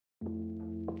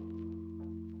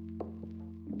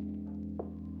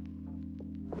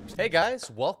Hey guys,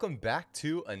 welcome back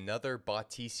to another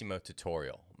Botisimo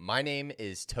tutorial. My name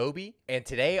is Toby, and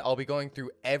today I'll be going through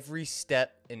every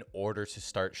step in order to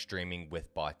start streaming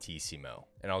with Botisimo.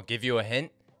 And I'll give you a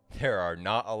hint, there are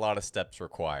not a lot of steps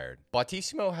required.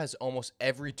 Botisimo has almost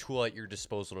every tool at your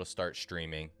disposal to start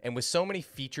streaming, and with so many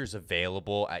features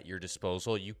available at your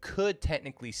disposal, you could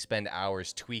technically spend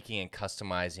hours tweaking and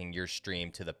customizing your stream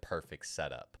to the perfect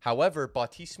setup. However,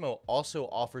 Botisimo also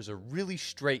offers a really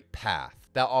straight path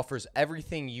that offers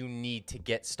everything you need to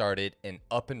get started and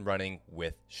up and running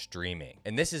with streaming.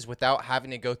 And this is without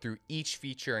having to go through each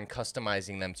feature and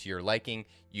customizing them to your liking.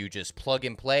 You just plug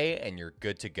and play and you're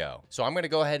good to go. So I'm gonna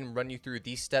go ahead and run you through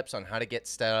these steps on how to get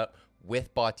set up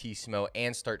with Botisimo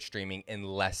and start streaming in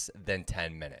less than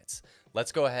 10 minutes.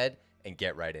 Let's go ahead and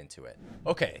get right into it.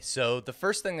 Okay, so the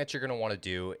first thing that you're gonna wanna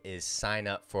do is sign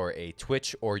up for a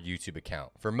Twitch or YouTube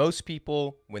account. For most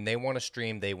people, when they wanna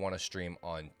stream, they wanna stream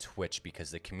on Twitch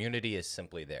because the community is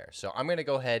simply there. So I'm gonna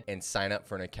go ahead and sign up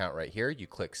for an account right here. You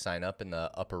click sign up in the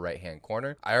upper right-hand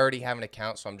corner. I already have an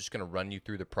account, so I'm just gonna run you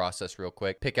through the process real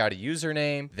quick. Pick out a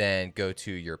username, then go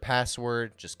to your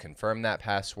password, just confirm that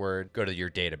password, go to your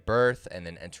date of birth, and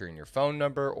then enter in your phone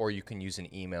number, or you can use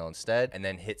an email instead, and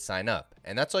then hit sign up.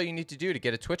 And that's all you need to do to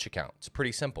get a Twitch account. It's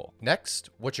pretty simple. Next,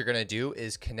 what you're gonna do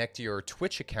is connect your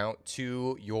Twitch account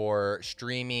to your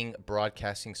streaming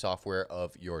broadcasting software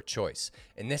of your choice.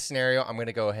 In this scenario, I'm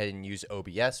gonna go ahead and use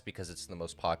OBS because it's the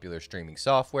most popular streaming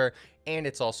software and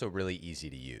it's also really easy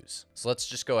to use. So let's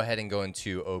just go ahead and go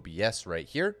into OBS right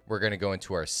here. We're gonna go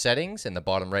into our settings in the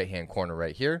bottom right-hand corner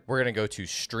right here. We're gonna go to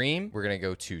stream. We're gonna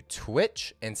go to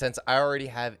Twitch. And since I already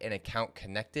have an account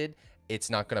connected, it's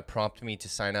not going to prompt me to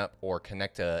sign up or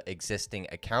connect a existing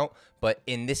account. But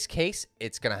in this case,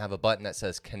 it's going to have a button that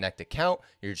says connect account.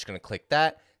 You're just going to click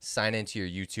that, sign into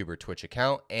your YouTube or Twitch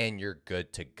account, and you're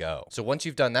good to go. So once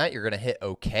you've done that, you're going to hit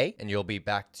OK, and you'll be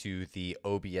back to the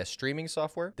OBS streaming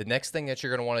software. The next thing that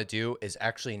you're going to want to do is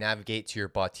actually navigate to your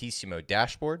Botisimo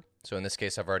dashboard. So in this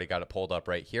case, I've already got it pulled up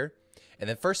right here. And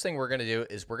then first thing we're going to do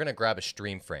is we're going to grab a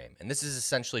stream frame. And this is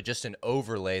essentially just an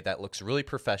overlay that looks really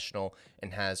professional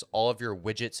and has all of your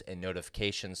widgets and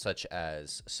notifications such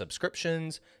as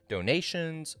subscriptions,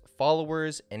 donations,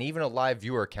 followers, and even a live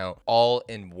viewer account all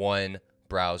in one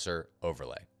browser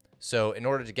overlay. So in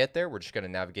order to get there, we're just going to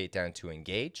navigate down to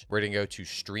engage. We're going to go to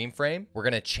stream frame. We're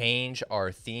going to change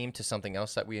our theme to something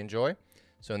else that we enjoy.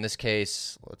 So in this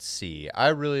case, let's see, I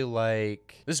really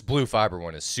like this blue fiber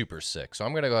one is super sick. So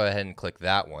I'm going to go ahead and click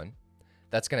that one.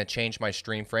 That's going to change my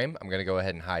stream frame. I'm going to go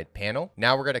ahead and hide panel.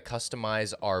 Now we're going to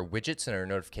customize our widgets and our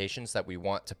notifications that we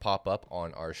want to pop up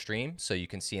on our stream. So you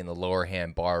can see in the lower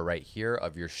hand bar right here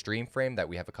of your stream frame that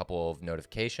we have a couple of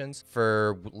notifications.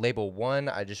 For label 1,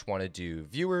 I just want to do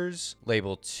viewers.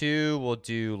 Label 2, we'll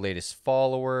do latest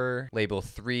follower. Label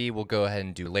 3, we'll go ahead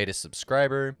and do latest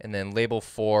subscriber. And then label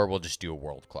 4, we'll just do a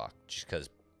world clock just because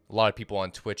a lot of people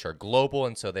on Twitch are global.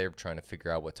 And so they're trying to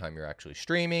figure out what time you're actually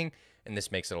streaming. And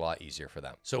this makes it a lot easier for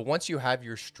them. So once you have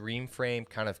your stream frame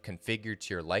kind of configured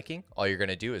to your liking, all you're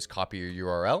gonna do is copy your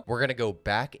URL. We're gonna go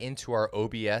back into our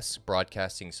OBS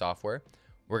broadcasting software.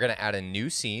 We're gonna add a new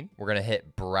scene. We're gonna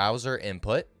hit browser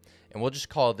input, and we'll just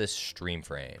call this stream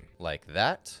frame like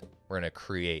that. We're gonna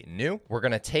create new. We're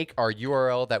gonna take our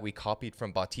URL that we copied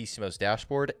from Botisimo's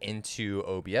dashboard into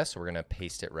OBS. So we're gonna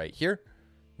paste it right here.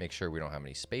 Make sure we don't have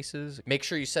any spaces. Make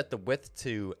sure you set the width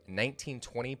to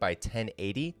 1920 by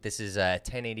 1080. This is a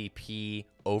 1080p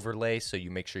overlay, so you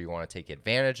make sure you want to take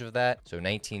advantage of that. So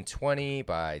 1920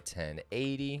 by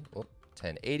 1080.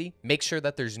 1080. Make sure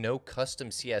that there's no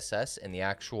custom CSS in the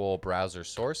actual browser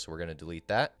source. We're going to delete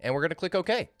that and we're going to click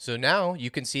OK. So now you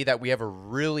can see that we have a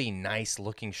really nice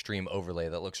looking stream overlay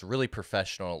that looks really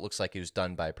professional. It looks like it was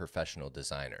done by a professional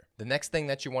designer. The next thing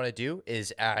that you want to do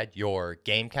is add your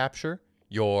game capture,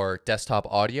 your desktop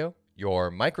audio,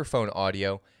 your microphone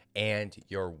audio, and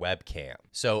your webcam.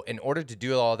 So in order to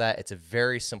do all that, it's a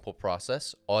very simple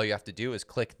process. All you have to do is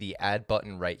click the add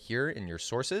button right here in your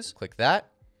sources. Click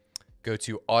that. Go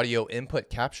to audio input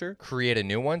capture, create a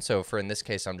new one. So for in this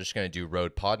case, I'm just going to do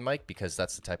Rode Pod mic because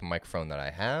that's the type of microphone that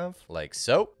I have, like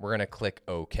so. We're going to click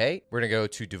OK. We're going to go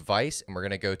to device and we're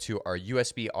going to go to our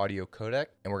USB audio codec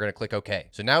and we're going to click OK.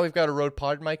 So now we've got a Rode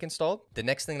Pod mic installed. The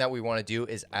next thing that we want to do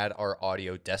is add our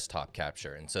audio desktop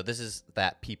capture. And so this is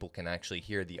that people can actually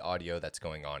hear the audio that's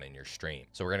going on in your stream.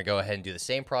 So we're going to go ahead and do the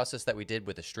same process that we did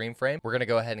with the stream frame. We're going to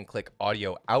go ahead and click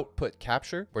audio output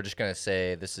capture. We're just going to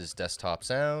say this is desktop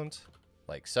sound.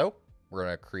 Like so. We're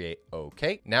going to create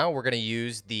OK. Now we're going to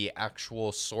use the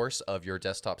actual source of your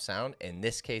desktop sound. In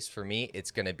this case, for me,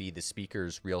 it's going to be the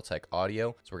speaker's Realtek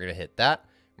audio. So we're going to hit that.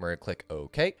 We're gonna click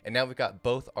OK. And now we've got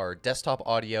both our desktop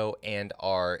audio and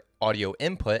our audio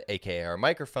input, aka our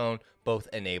microphone, both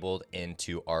enabled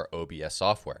into our OBS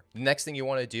software. The next thing you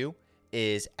wanna do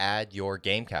is add your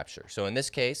game capture. So in this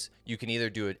case, you can either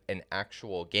do an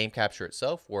actual game capture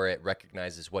itself where it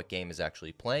recognizes what game is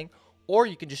actually playing, or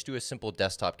you can just do a simple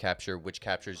desktop capture, which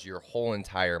captures your whole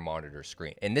entire monitor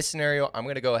screen. In this scenario, I'm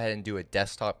gonna go ahead and do a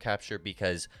desktop capture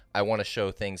because I wanna show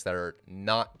things that are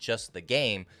not just the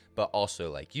game, but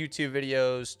also like YouTube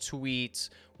videos, tweets,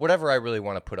 whatever I really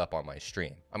wanna put up on my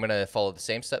stream. I'm gonna follow the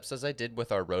same steps as I did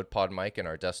with our Rode Pod mic and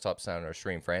our desktop sound and our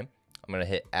stream frame. I'm gonna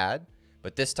hit add,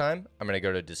 but this time I'm gonna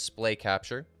go to display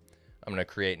capture. I'm gonna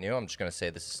create new. I'm just gonna say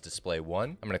this is display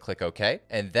 1. I'm gonna click OK,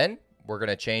 and then we're going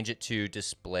to change it to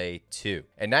display 2.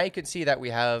 And now you can see that we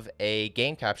have a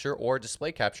game capture or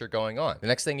display capture going on. The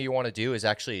next thing you want to do is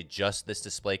actually adjust this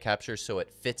display capture so it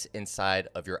fits inside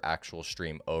of your actual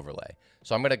stream overlay.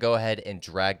 So I'm going to go ahead and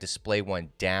drag display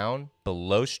 1 down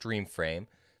below stream frame,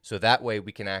 so that way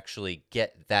we can actually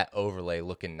get that overlay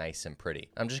looking nice and pretty.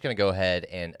 I'm just gonna go ahead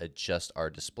and adjust our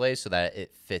display so that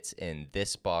it fits in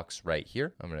this box right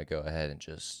here. I'm gonna go ahead and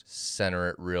just center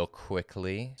it real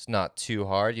quickly. It's not too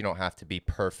hard. You don't have to be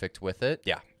perfect with it.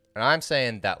 Yeah. And I'm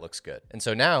saying that looks good. And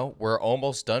so now we're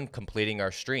almost done completing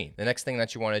our stream. The next thing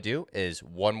that you want to do is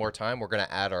one more time, we're going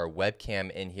to add our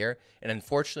webcam in here. And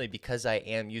unfortunately, because I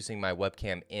am using my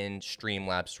webcam in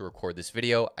Streamlabs to record this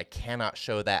video, I cannot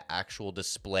show that actual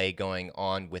display going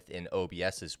on within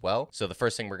OBS as well. So the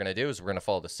first thing we're going to do is we're going to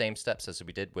follow the same steps as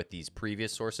we did with these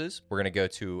previous sources. We're going to go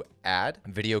to add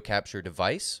video capture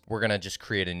device. We're going to just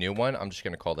create a new one. I'm just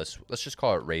going to call this, let's just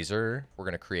call it Razor. We're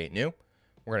going to create new.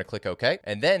 We're going to click OK.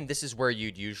 And then this is where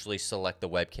you'd usually select the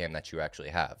webcam that you actually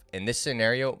have. In this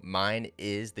scenario, mine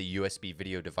is the USB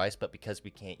video device, but because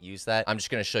we can't use that, I'm just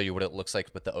going to show you what it looks like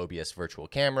with the Obs Virtual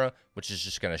Camera, which is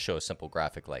just going to show a simple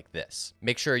graphic like this.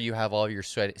 Make sure you have all of your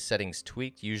settings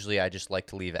tweaked. Usually I just like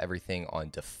to leave everything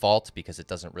on default because it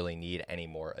doesn't really need any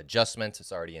more adjustments.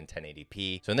 It's already in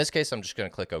 1080p. So in this case, I'm just going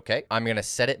to click OK. I'm going to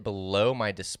set it below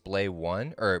my display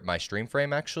 1 or my stream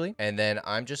frame actually. And then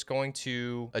I'm just going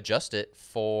to adjust it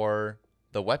for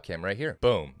the webcam right here.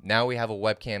 Boom. Now we have a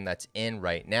webcam that's in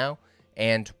right now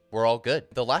and we're all good.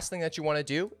 The last thing that you want to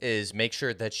do is make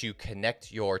sure that you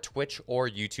connect your Twitch or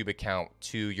YouTube account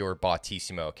to your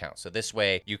Botisimo account. So this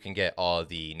way you can get all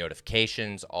the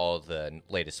notifications, all the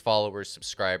latest followers,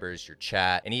 subscribers, your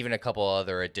chat, and even a couple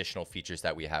other additional features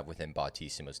that we have within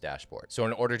Botisimo's dashboard. So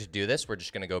in order to do this, we're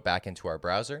just going to go back into our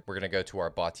browser. We're going to go to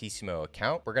our Botisimo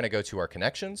account. We're going to go to our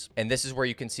connections, and this is where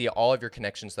you can see all of your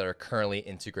connections that are currently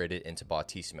integrated into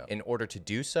Botisimo. In order to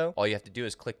do so, all you have to do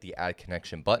is click the add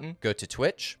connection button, go to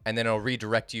Twitch, and then it'll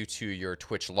redirect you to your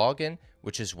Twitch login,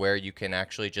 which is where you can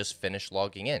actually just finish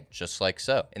logging in, just like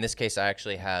so. In this case, I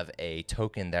actually have a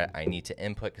token that I need to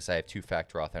input because I have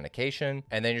two-factor authentication.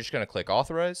 And then you're just gonna click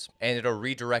authorize, and it'll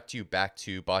redirect you back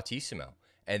to Botisimo.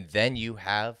 And then you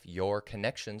have your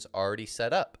connections already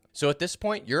set up. So at this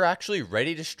point, you're actually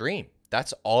ready to stream.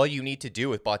 That's all you need to do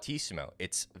with Botisimo.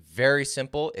 It's very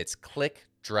simple. It's click,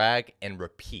 drag, and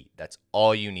repeat. That's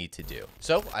all you need to do.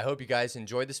 So I hope you guys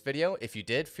enjoyed this video. If you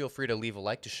did, feel free to leave a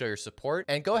like to show your support,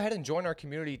 and go ahead and join our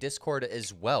community Discord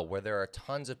as well, where there are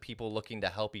tons of people looking to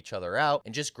help each other out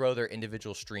and just grow their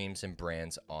individual streams and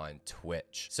brands on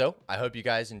Twitch. So I hope you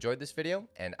guys enjoyed this video,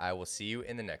 and I will see you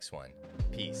in the next one.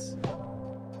 Peace.